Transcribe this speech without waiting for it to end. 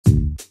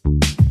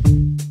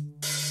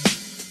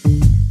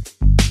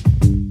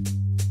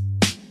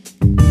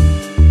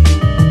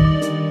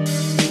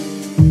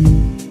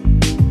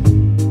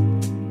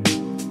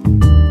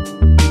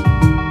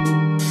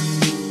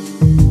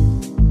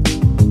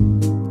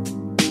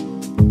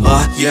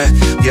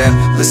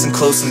Yeah, listen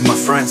closely my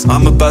friends,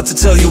 I'm about to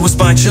tell you a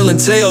spine-chilling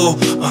tale.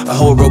 A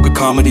horror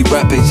comedy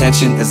Rapic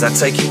tension as I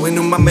take you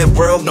into my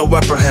mid-world, no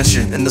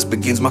apprehension. And this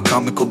begins my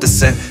comical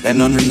descent,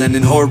 an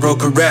unrelenting horror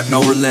rap,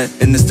 no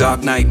relent. In this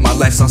dark night, my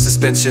life's on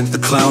suspension. The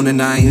clown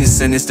and I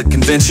innocent is the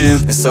convention,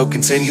 and so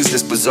continues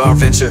this bizarre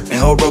venture. In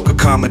horror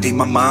comedy,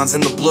 my mind's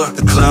in the blur.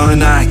 The clown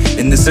and I,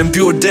 in this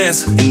impure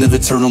dance, into the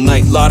eternal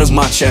night, Lord is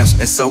my chance.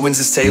 And so ends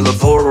this tale of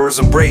horror's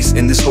embrace.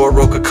 In this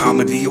horror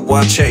comedy, a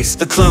wild chase.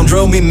 The clown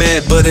drove me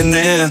mad, but in the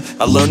end,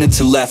 I learned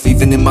to laugh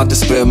even in my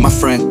despair, my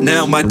friend.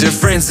 Now, my dear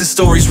friends, this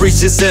story's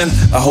reached its end.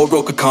 A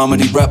horror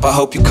comedy rap, I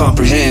hope you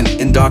comprehend.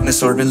 In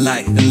darkness or in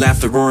light, in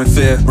laughter or in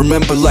fear,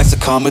 remember life's a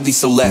comedy,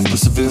 so laugh,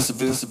 persevere,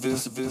 persevere, persevere,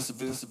 persevere,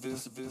 persevere,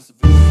 persevere,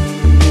 persevere.